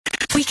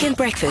Weekend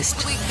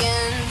Breakfast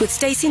with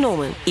Stacey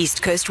Norman,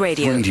 East Coast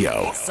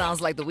Radio.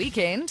 Sounds like the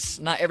weekend.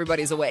 Not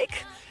everybody's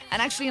awake.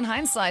 And actually, in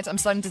hindsight, I'm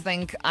starting to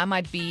think I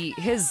might be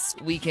his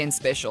weekend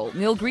special.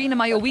 Neil Green, am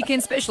I your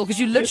weekend special?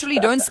 Because you literally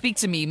don't speak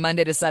to me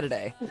Monday to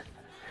Saturday.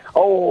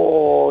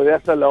 Oh,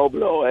 that's a low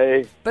blow,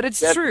 eh? But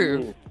it's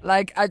true.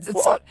 Like, what do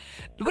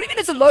you mean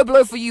it's a low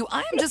blow for you? I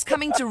am just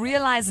coming to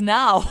realize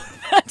now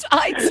that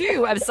I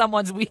too am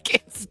someone's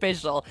weekend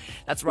special.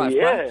 That's right,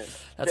 bro.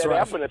 That's right.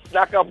 Happened. It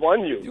snuck up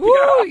on you.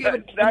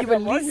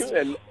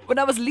 When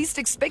I was least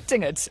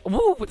expecting it.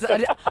 Woo,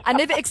 I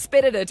never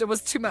expected it. It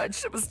was too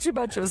much.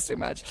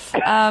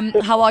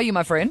 How are you,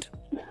 my friend?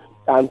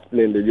 I'm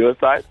splendid. Your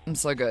side? I'm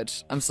so good.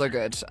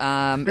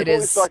 Before It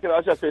is. we start, can I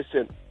ask you a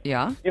question?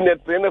 Yeah? In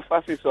that Brenda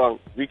Fassie song,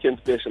 Weekend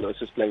Special, I was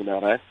just playing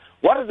now, right?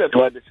 What is that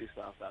word that she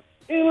starts out?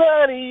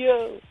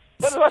 Ilario.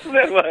 What's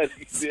that word?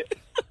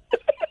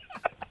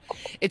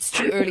 It's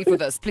too early for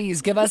this.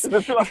 Please give us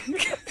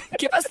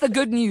the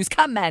good news.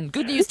 Come, man.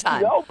 Good news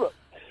time. No, bro.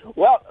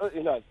 Well,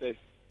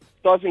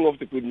 starting off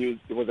the good news,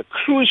 there was a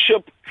cruise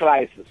ship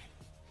crisis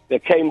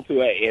that came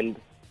to an end,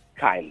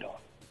 kind of.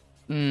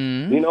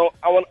 You know,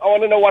 I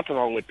want to know what's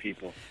wrong with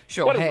people.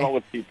 Sure. What is wrong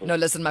with people? No,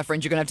 listen, my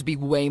friend, you're going to have to be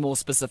way more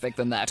specific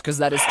than that because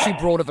that is too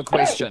broad of a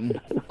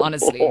question.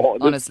 Honestly.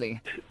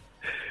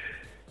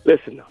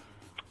 Listen,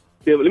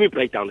 let me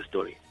break down the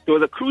story. There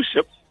was a cruise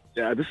ship.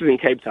 This is in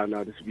Cape Town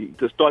now. This week.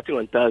 It was starting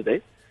on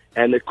Thursday,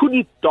 and it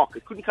couldn't dock.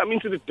 It couldn't come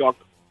into the dock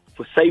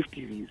for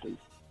safety reasons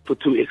for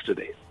 2 extra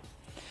days.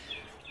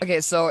 Okay,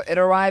 so it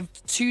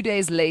arrived 2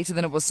 days later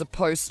than it was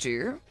supposed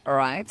to. All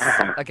right.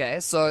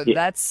 Okay, so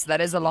that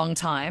is a long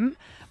time.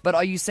 But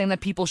are you saying that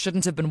people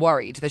shouldn't have been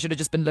worried? They should have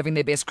just been living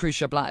their best cruise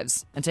ship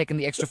lives and taken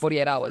the extra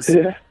 48 hours?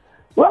 Yeah.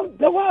 Well,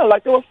 they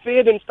were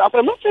fed and stuff.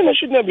 I'm not saying they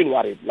shouldn't have been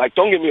worried. Like,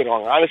 don't get me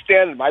wrong. I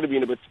understand it might have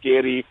been a bit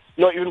scary,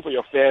 not even for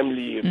your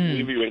family, if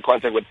you were in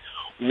contact with.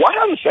 What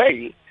I'm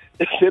saying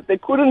is that they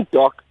couldn't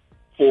dock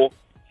for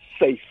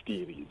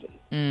safety reasons.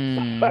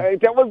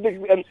 That was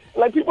big, and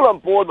like people on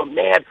board were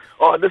mad.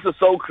 Oh, this is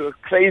so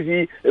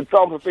crazy. It's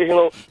so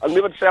unprofessional. I'll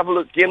never travel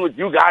again with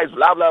you guys.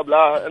 Blah blah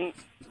blah. And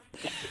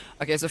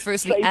okay, so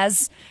firstly,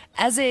 as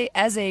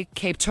a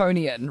Cape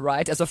Townian,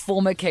 right? As a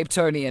former Cape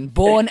Townian,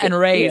 born and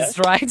raised,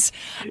 right?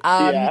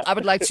 I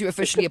would like to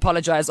officially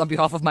apologize on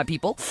behalf of my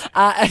people,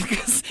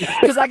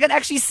 because I can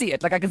actually see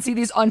it. Like I can see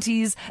these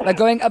aunties like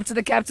going up to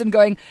the captain,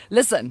 going,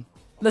 "Listen,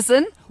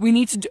 we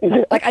need to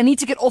do, like, I need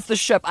to get off the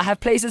ship. I have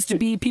places to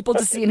be, people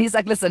to see." And he's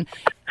like, "Listen,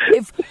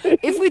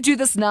 if we do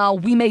this now,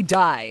 we may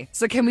die.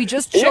 So can we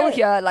just chill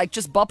here, like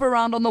just bop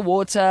around on the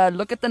water,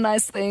 look at the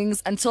nice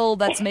things until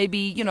that's maybe,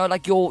 you know,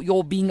 like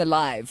your being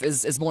alive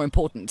is more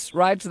important,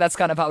 right?" So that's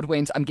kind of how it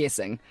went, I'm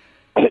guessing.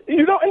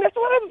 You know, and that's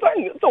what I'm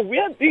saying. It's a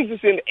weird thing to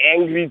send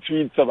angry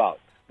tweets about.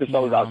 Because I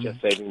was out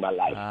just saving my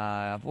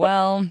life.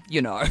 Well,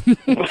 you know.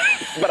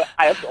 But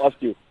I have to ask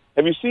you,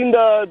 have you seen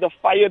the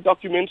Fyre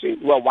documentary?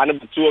 Well, one of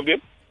the two of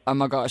them. Oh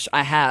my gosh,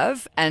 I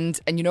have. And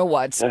you know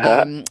what?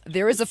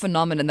 There is a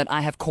phenomenon that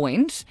I have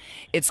coined.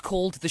 It's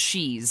called the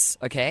she's,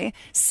 okay?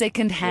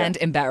 Second-hand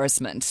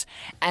embarrassment.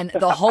 And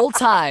the whole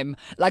time,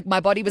 like my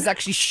body was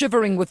actually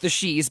shivering with the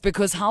she's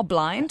because how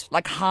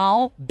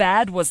how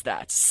bad was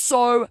that?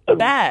 So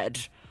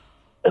bad.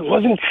 It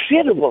was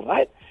incredible,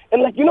 right?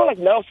 And like, you know, like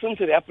now since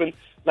it happened,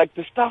 like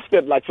the stuff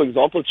that, like, for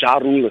example, Ja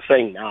Rule was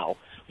saying now.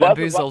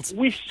 Bamboozled.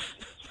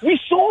 We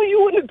saw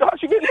you in the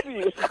documentary.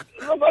 It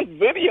was on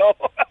video.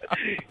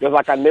 He was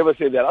like, "I never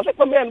said that." I was like,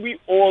 "But man, we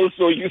all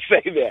saw you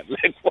say that."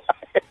 Like,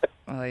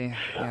 why?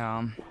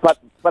 Yeah.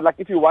 But like,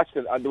 if you watched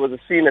it, there was a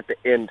scene at the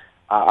end.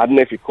 I don't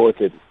know if you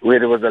caught it, where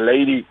there was a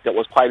lady that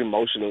was quite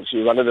emotional. She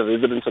was one of the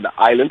residents of the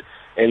island,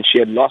 and she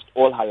had lost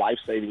all her life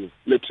savings,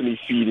 literally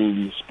feeding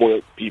these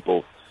spoiled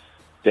people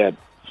that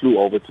flew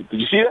over to. Did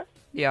you see that?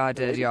 Yeah, I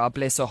did. Yeah,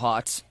 bless her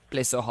heart.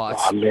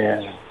 Oh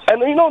man!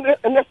 And you know,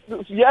 and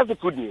here's the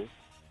good news.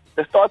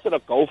 They started a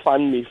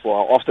GoFundMe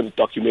for her after the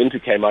documentary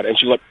came out, and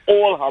she got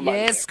all her money.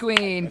 Yes,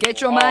 Queen.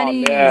 Get your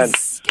monies. Man.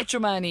 Get your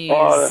monies.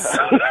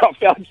 I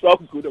felt so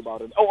good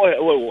about it.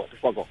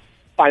 Wait.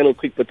 Final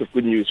quick bit of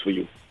good news for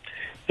you.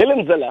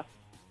 Helen Ziller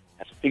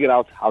has figured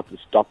out how to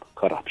stop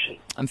corruption.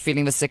 I'm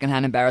feeling the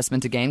second-hand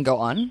embarrassment again. Go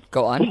on.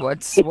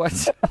 What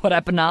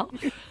happened now?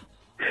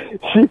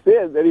 She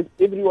says that if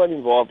everyone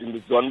involved in the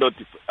Zondo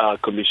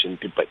commission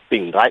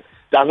thing, right,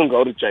 doesn't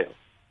go to jail,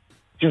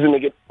 she's going to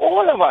get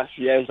all of us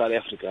here in South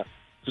Africa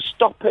to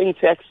stop paying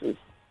taxes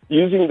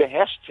using the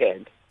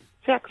hashtag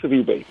tax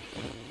rebate.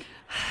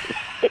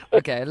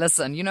 Okay,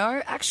 listen, you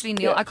know, actually,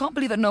 Neil, I can't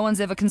believe that no one's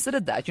ever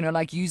considered that, you know,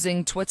 like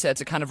using Twitter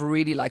to kind of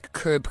really like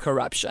curb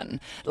corruption.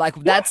 Like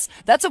that's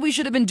what we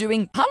should have been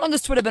doing. How long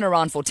has Twitter been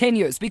around for? 10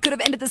 years. We could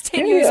have ended this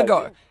 10 years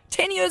ago.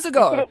 10 years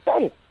ago. Could have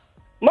done it.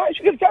 No,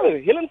 she could have done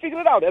it. Helen figured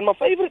it out. And my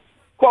favorite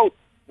quote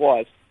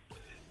was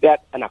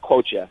that, and I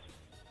quote here,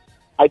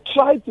 "I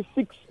tried to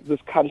fix this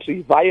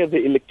country via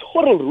the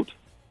electoral route,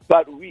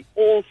 but we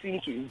all seem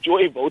to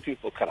enjoy voting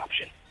for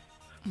corruption."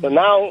 So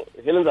now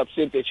Helen's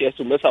upset that she has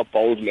to miss her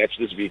bowls match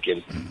this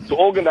weekend to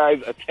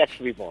organize a tax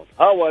reform.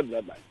 How was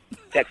that, man?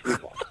 Tax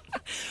reform.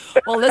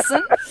 Well,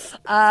 listen,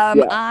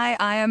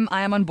 I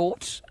am on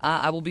board.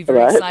 I will be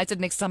very excited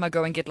next time I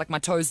go and get like my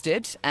toes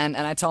did, and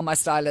I tell my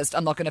stylist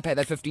I'm not going to pay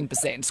that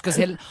 15% because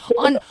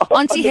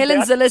Auntie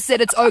Helen Ziller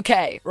said it's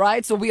okay,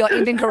 right? So we are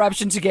ending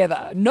corruption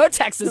together. No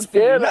taxes for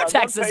you. No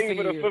taxes for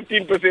you.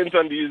 15%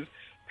 on these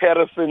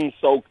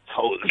paraffin-soaked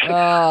toes.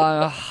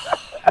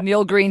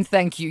 Neil Green,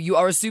 thank you. You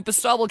are a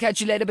superstar. We'll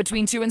catch you later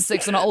between 2 and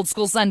 6 on an Old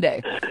School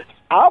Sunday.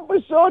 For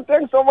sure.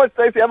 Thanks so much,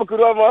 Stacey. Have a good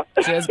one, man.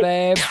 Cheers,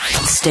 babe.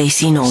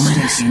 Stacey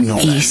Norman,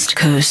 East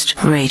Coast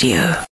Radio.